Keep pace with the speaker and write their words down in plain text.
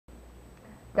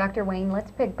Dr. Wayne,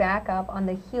 let's pick back up on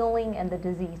the healing and the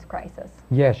disease crisis.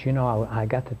 Yes, you know, I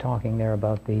got to talking there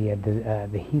about the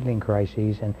healing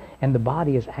crises, and the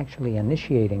body is actually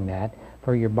initiating that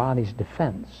for your body's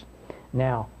defense.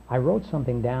 Now, I wrote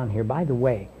something down here. By the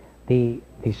way, the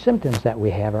symptoms that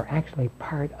we have are actually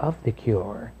part of the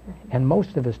cure, and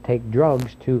most of us take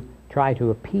drugs to try to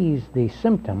appease the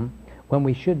symptom when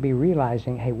we should be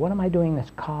realizing, hey, what am I doing that's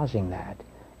causing that?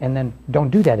 And then don't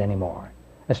do that anymore,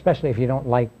 especially if you don't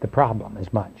like the problem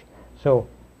as much. So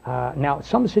now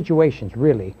some situations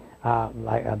really,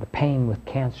 like the pain with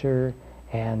cancer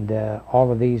and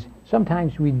all of these,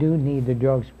 sometimes we do need the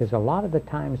drugs because a lot of the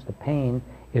times the pain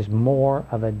is more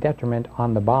of a detriment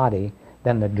on the body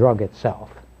than the drug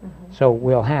itself. So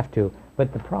we'll have to.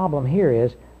 But the problem here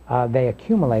is they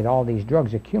accumulate, all these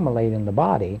drugs accumulate in the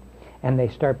body, and they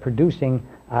start producing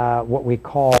what we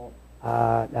call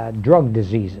drug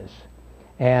diseases.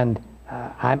 And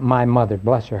my mother,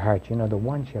 bless her heart, you know, the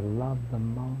ones you love the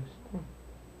most,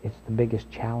 it's the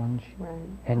biggest challenge. Right.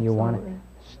 And you want to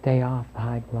stay off the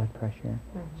high blood pressure,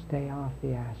 stay off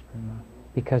the aspirin,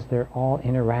 because they're all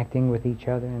interacting with each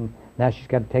other, and now she's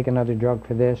got to take another drug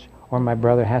for this, or my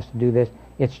brother has to do this.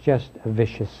 It's just a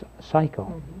vicious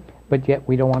cycle. But yet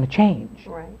we don't want to change.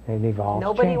 Right. They've all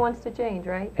Nobody changed, wants to change,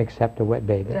 right? except a wet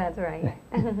baby. That's right.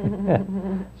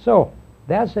 So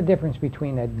that's the difference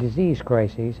between a disease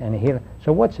crisis and a healing.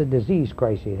 So what's a disease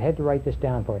crisis? I had to write this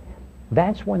down for you.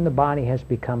 That's when the body has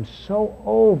become so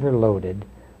overloaded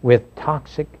with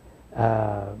toxic,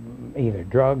 either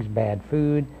drugs, bad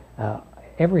food,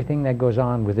 everything that goes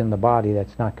on within the body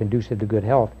that's not conducive to good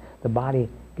health. The body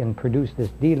can produce this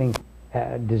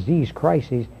disease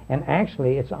crisis, and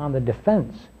actually it's on the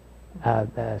defense.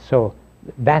 So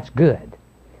that's good.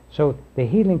 So the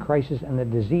healing crisis and the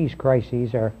disease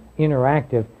crises are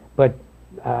interactive, but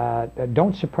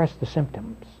don't suppress the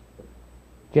symptoms.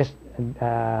 Just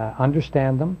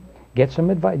understand them, get some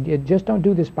advice. Just don't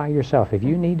do this by yourself. If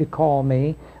you need to call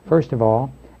me, first of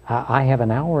all, I have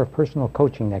an hour of personal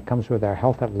coaching that comes with our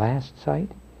Health at Last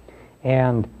site,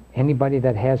 and anybody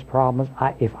that has problems,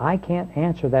 if I can't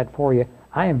answer that for you,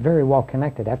 I am very well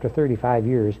connected. After 35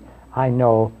 years, I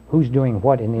know who's doing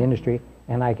what in the industry,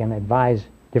 and I can advise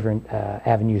different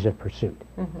avenues of pursuit.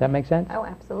 Does that make sense? Oh,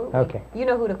 absolutely. Okay. You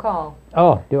know who to call.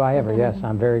 Oh, do I ever? Yes,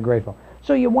 I'm very grateful.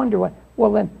 So you wonder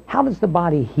well then, how does the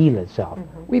body heal itself?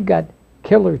 We've got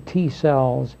killer T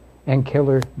cells and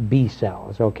killer B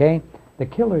cells, okay? The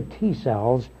killer T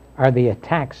cells are the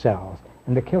attack cells.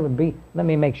 And the killer B, let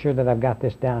me make sure that I've got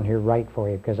this down here right for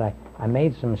you, because I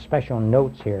made some special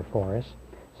notes here for us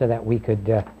so that we could,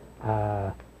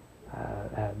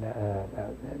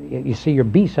 you see your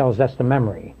B cells, that's the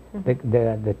memory.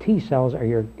 The T cells are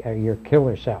your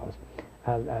killer cells.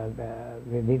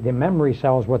 The memory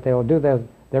cells, what they'll do,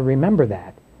 they'll remember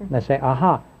that. And they say,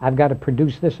 aha, I've got to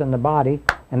produce this in the body,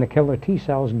 and the killer T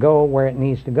cells go where it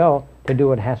needs to go to do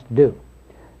what it has to do.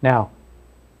 Now,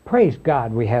 praise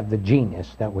God we have the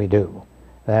genius that we do,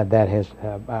 that has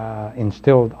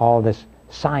instilled all this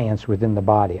science within the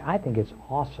body. I think it's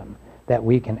awesome that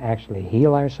we can actually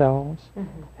heal ourselves,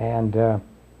 and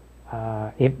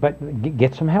but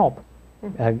get some help.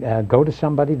 Go to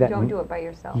somebody that... Don't do it by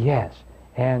yourself. Yes,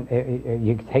 and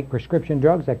you take prescription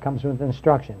drugs, that comes with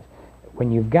instructions.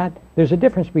 When you've got... There's a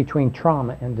difference between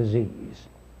trauma and disease.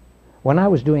 When I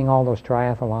was doing all those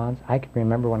triathlons, I can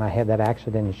remember when I had that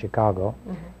accident in Chicago,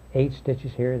 8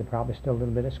 stitches here, there's probably still a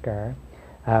little bit of scar,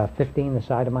 15 the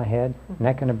side of my head,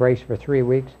 neck in a brace for 3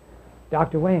 weeks.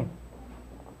 Dr. Wayne,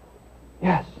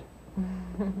 yes.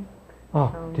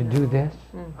 To do this?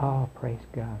 Oh, praise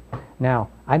God. Now,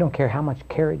 I don't care how much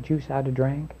carrot juice I'd have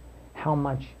drank, how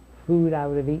much food I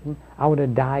would have eaten, I would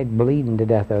have died bleeding to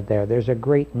death out there. There's a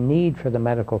great need for the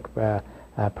medical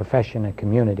profession and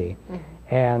community.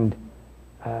 And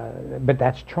but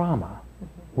that's trauma.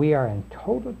 We are in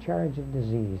total charge of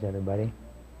disease, everybody.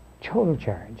 Total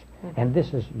charge. And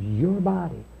this is your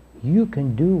body. You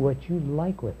can do what you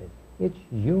like with it. It's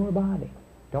your body.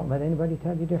 Don't let anybody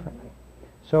tell you differently.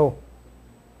 So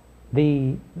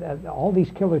all these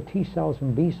killer T cells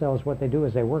and B cells, what they do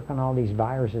is they work on all these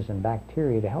viruses and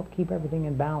bacteria to help keep everything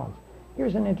in balance.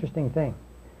 Here's an interesting thing.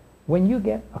 When you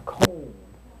get a cold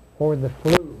or the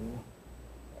flu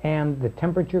and the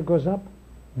temperature goes up,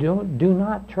 do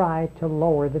not try to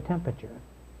lower the temperature.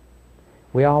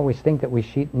 We always think that we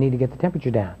need to get the temperature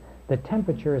down. The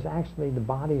temperature is actually the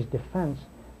body's defense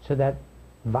so that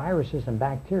viruses and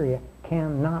bacteria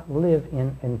cannot live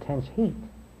in intense heat.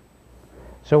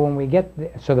 So when we get,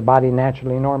 so the body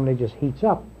naturally normally just heats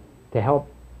up to help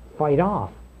fight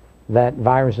off that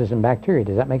viruses and bacteria.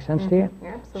 Does that make sense to you?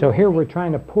 Absolutely. So here we're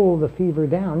trying to pull the fever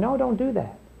down. No, don't do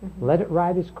that. Let it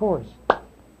ride its course.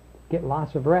 Get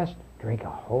lots of rest. Drink a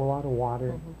whole lot of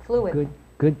water. Fluid.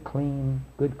 Good clean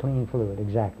fluid.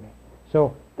 Exactly.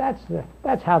 So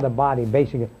that's how the body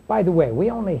basically. By the way, we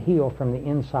only heal from the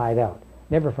inside out,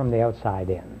 never from the outside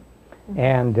in.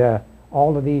 And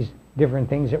all of these different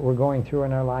things that we're going through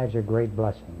in our lives are great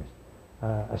blessings.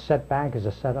 A setback is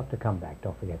a setup to come back.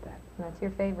 Don't forget that. That's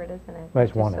your favorite, isn't it?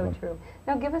 That's one of them. So true.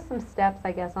 Now give us some steps,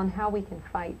 I guess, on how we can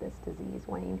fight this disease,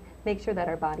 Wayne. Make sure that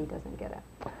our body doesn't get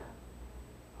it.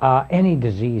 Any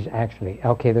disease, actually.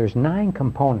 Okay, there's 9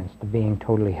 components to being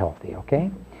totally healthy, okay?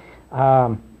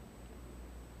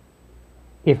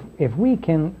 If we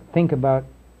can think about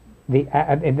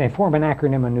they form an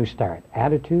acronym, a new start.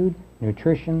 Attitude,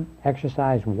 nutrition,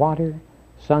 exercise, water,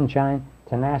 sunshine,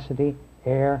 tenacity,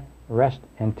 air, rest,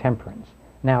 and temperance.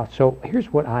 Now, so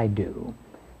here's what I do.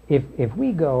 If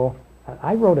we go,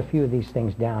 I wrote a few of these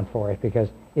things down for it because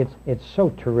it's so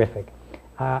terrific.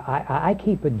 I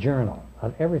keep a journal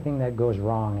of everything that goes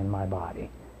wrong in my body.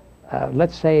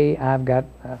 Let's say I've got,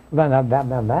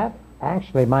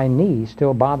 actually my knee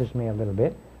still bothers me a little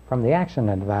bit from the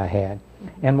accident that I had.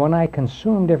 And when I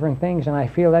consume different things and I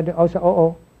feel that,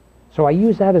 so I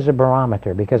use that as a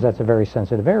barometer because that's a very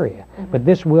sensitive area. But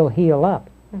this will heal up,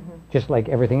 just like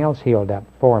everything else healed up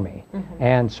for me.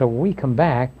 And so when we come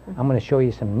back, I'm going to show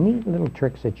you some neat little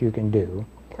tricks that you can do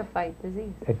to fight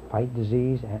disease. Fight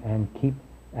disease and keep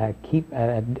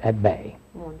at bay.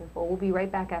 Wonderful. We'll be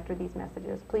right back after these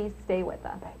messages. Please stay with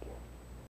us. Thank you.